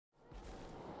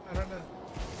Ano na?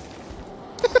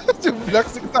 Jumblak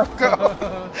si Taka.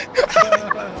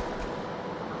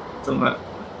 Ito nga.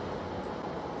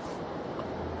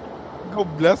 Go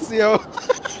bless you.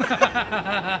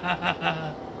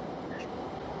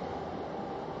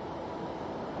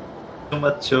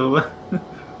 Macho.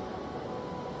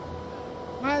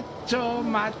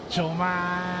 Macho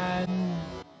man.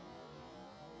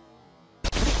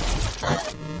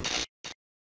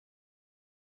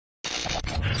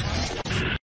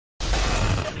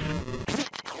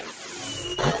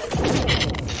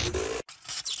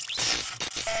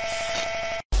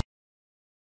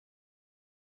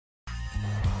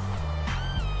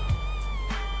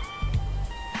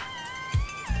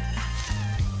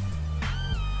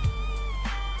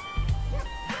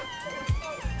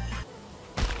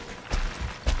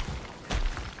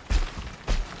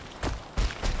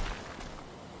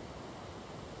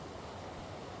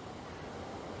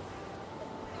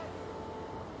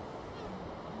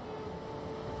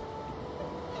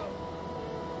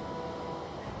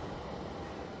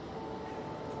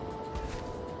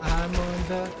 I'm on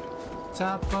the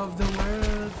top of the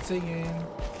world singing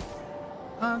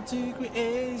onto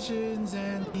creations,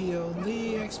 and the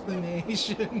only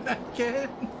explanation I can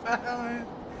find.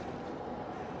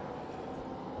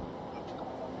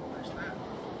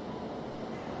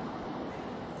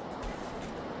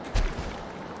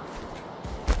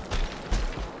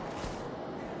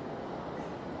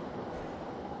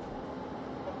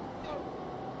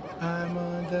 I'm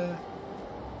on the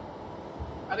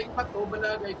Aring pato,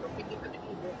 balagay ko, kita ni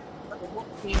Ibo. Patubok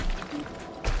ni Ibo.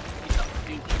 Kita ko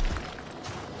ni Ibo.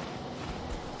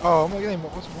 Oo, magiging mo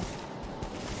ko mo.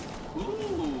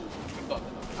 Ito.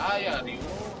 Yari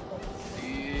mo.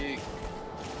 Sig.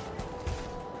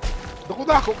 Dako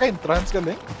na ako kay entrance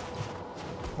galing.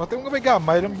 Mati mo nga may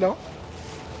gamay lang daw.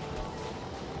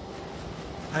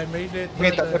 I made it.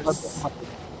 Ngita,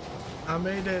 I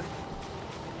made it.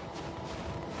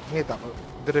 ngita ko.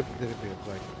 Drip.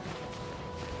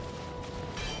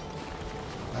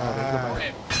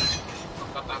 Okay.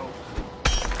 Magkataro.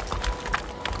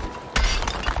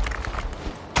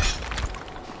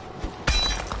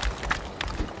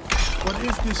 What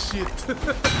is this shit?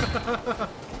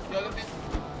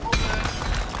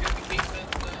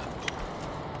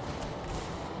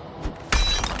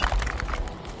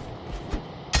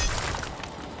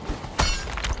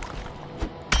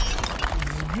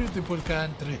 Beautiful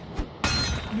country.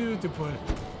 Beautiful.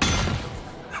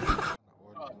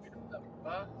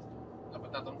 Dapat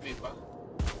natong clip pa.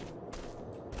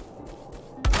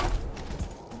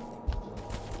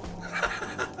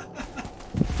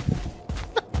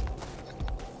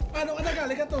 Paano ka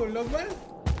nagaling katulog, man?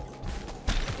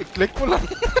 I-click mo lang.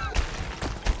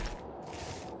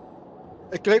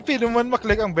 I-click, pino man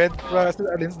maklik ang bed para sa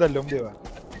alin sa dalom, di ba?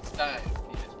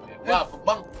 Wow,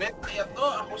 bang bed na yan to.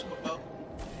 Ako sa babaw.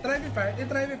 Try me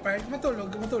part. Matulog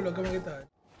ka makita.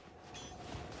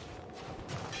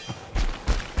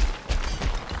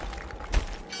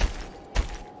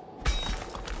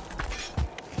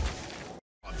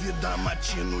 Vida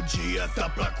matina, o dia tá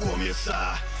pra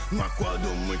começar. Não acordo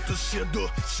muito cedo,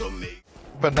 sou meio.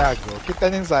 Banago,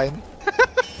 kita yung sign.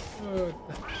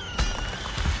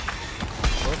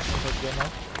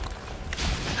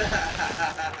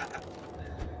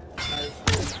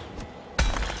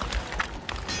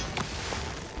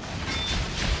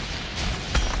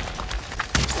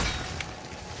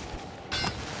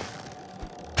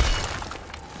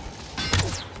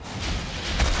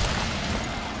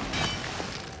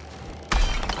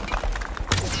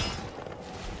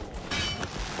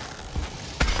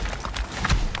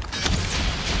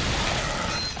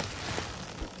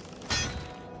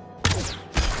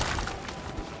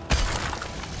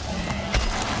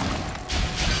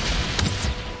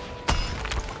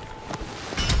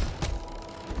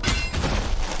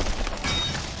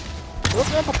 Huwag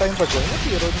nga patayin pa dyan,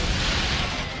 natiro niya.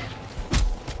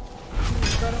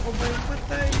 Parang ko ba yung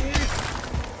patay eh?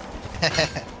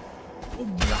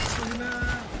 Black ko na.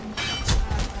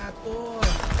 Ato.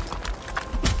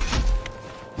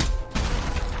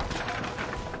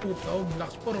 Puta,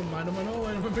 blacks po. Romano man ako.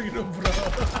 Ano ba ginobra?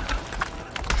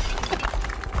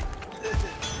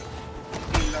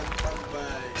 Ilang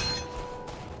pambay.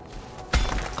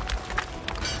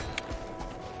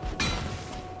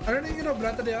 Ano na yung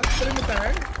ginobra? Ito diyan?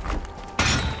 Perimeter?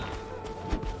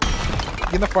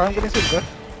 Gina-farm ko din silver.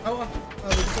 Oo.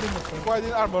 Dito perimeter. Kuha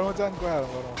din armor mo dyan, kuha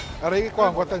armor mo. Aray, kuha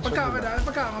ang attention nila.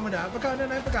 Pagkaka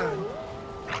na yun.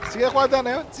 Sige, kuha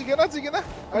na yun. Sige na.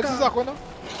 Ay, sasako na.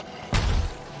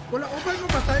 Wala ko pa yung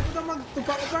mapatay ko na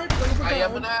magtupa ko part. Kaya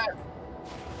mo na.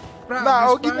 Na,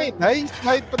 okay na yun. Ay,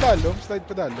 slide padalo.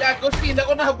 Yago, sila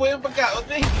ko nahaboy yung pagkaon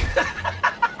eh.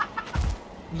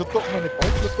 Luto man eh,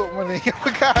 Paul. Luto man eh yung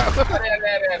pagkaon. Are.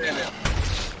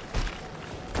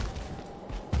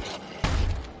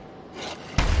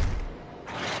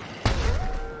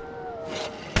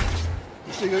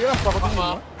 Sige, yun. Pakot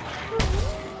mo.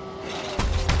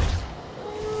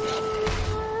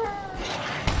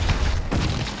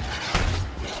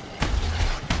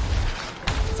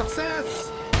 Success!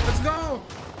 Let's go!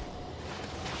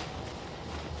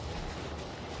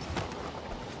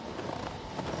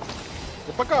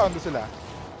 Yung pagkaon doon sila.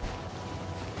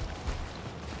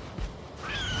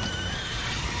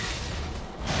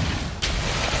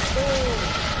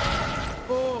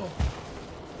 Oh!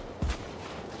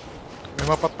 May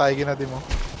mapatay ginadi mo.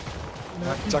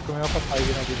 Check ko may mapatay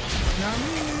ginadi mo.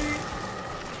 Nami!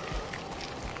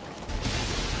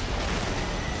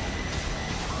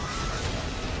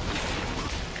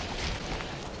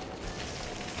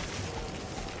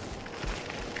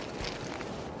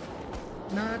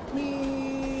 Not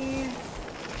me!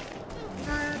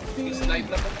 Not me!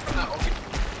 Slide na po na. Okay.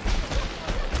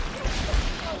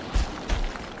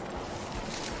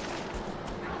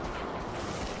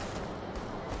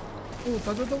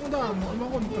 Tato mo damo. Ano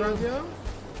kontra siya?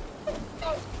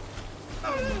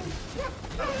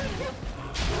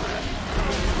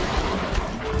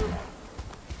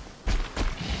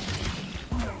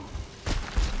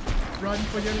 Run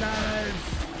for your life!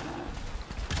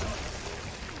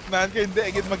 Naan ka hindi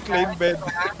agad mag-claim bed.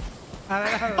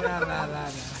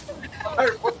 Ala.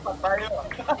 Harpot pa tayo.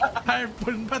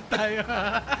 Harpoon pa tayo.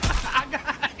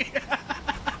 Agay!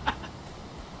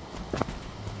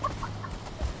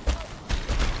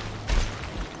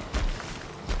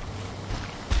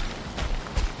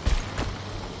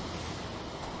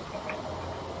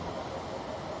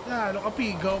 Ano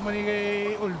kapigaw man ni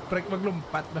kay Ulprek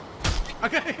maglumpat na.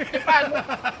 Agay! Paano?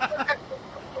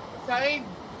 Side.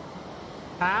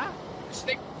 Ha?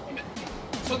 Stick.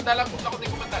 Sunda lang kung ako di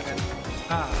kumatagal.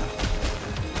 Ah.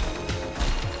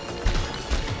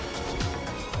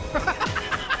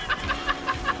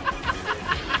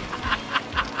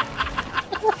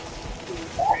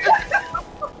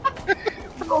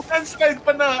 Broken slide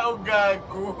pa na. O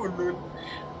gago. Lul.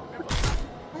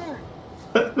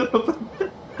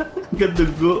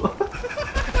 Gadugo.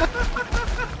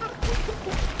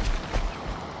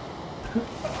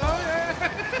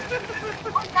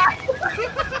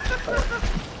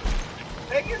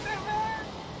 Thank you so much.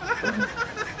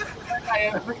 Kaya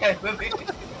na.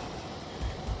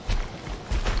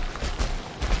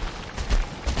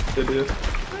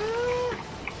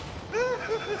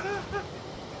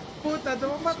 Puta,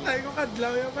 dumamatay ko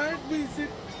kadlaw yung heart visit.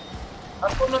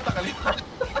 Ako na takalimutan.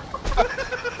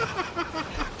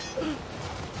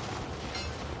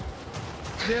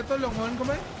 Dito, longon ko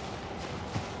ba?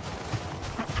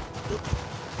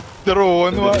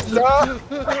 Daruan wala.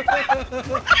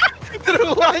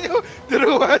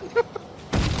 Daruan nyo.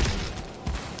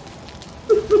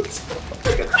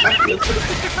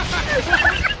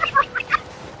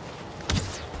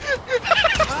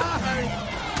 Ay!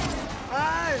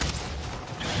 Ay!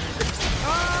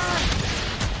 Ay!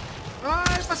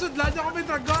 Ay! Pasudlan niyo kami,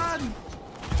 dragon!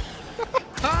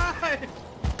 Ay!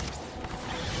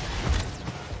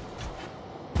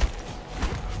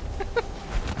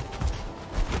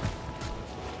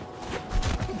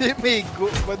 Hindi may go.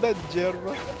 Badadger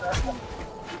ba?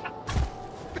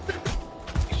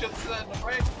 I-shoot sa ano,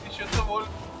 right? I-shoot sa wall.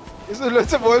 Isulod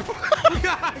sa wolf.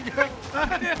 Gaga!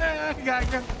 Ay!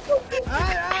 Gaga!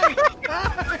 Ay! Ay!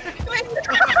 Ay!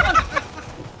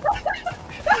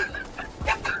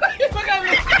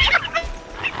 Magamit!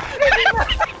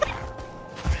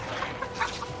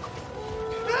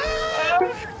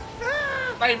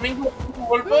 Timing mo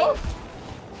wall po?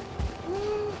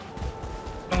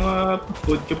 Mga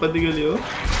food ka pa di gali, oh.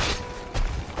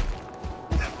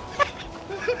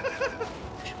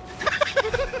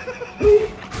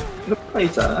 Ano pa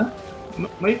isa, ah?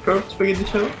 May corpse pa gini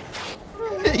siya, oh.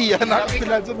 Iyan ako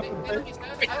sila dyan.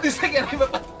 Hindi sa ganun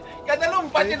ba? Kada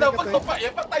lumpat niya daw pagtupa,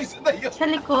 yan patay sa dayo. Sa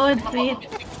likod, wait.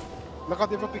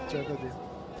 Lakat yung picture na din.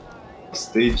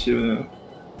 Stage yun,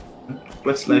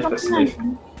 Let's life.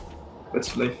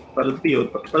 Let's life. Para tiyo,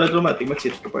 para dramatic,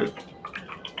 mag-sit ka part.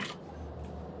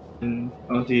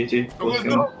 Oh, sige. Post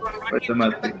ka mo. Para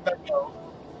dramatic.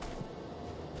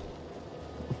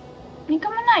 Hindi ka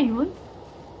man na yun?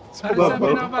 Sabi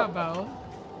na babaw?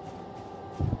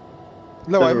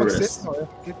 Laway mag-sit.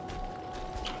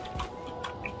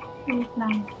 Wait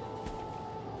lang.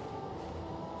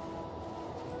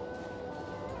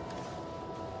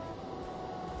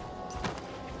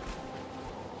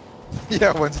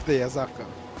 Yeah, once day, asaka.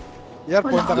 Yar,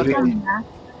 Wala punta ko ka rin. na.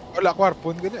 Wala ko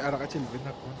harpon gani, ara ka chill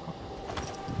binapon ko.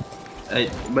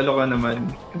 Ay, balo ka naman.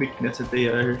 Weakness sa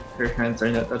Taya, her hands are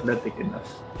not athletic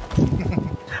enough.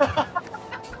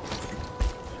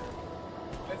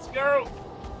 Let's go!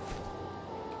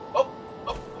 Oh!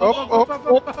 Op, op,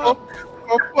 op, op,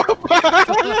 op, op.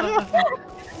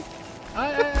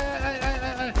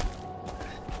 Ay.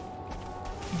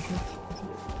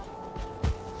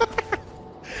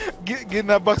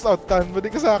 Ginabox out tan mo,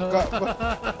 di ka saka.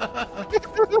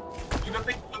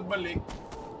 Ginapit magbalik.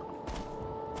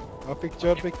 Oh,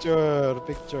 picture.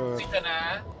 Kasi ka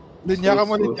na. Linya ka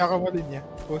mo, linya.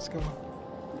 Post ka mo.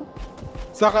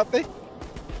 Sakat eh.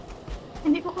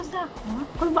 Hindi ko kasaka.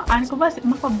 Kulbaan ko ba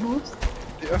makaboost?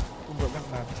 Di kumba lang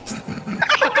natin.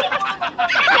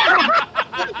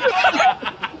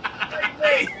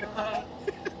 Hey!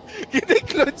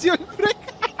 Gina-close yun.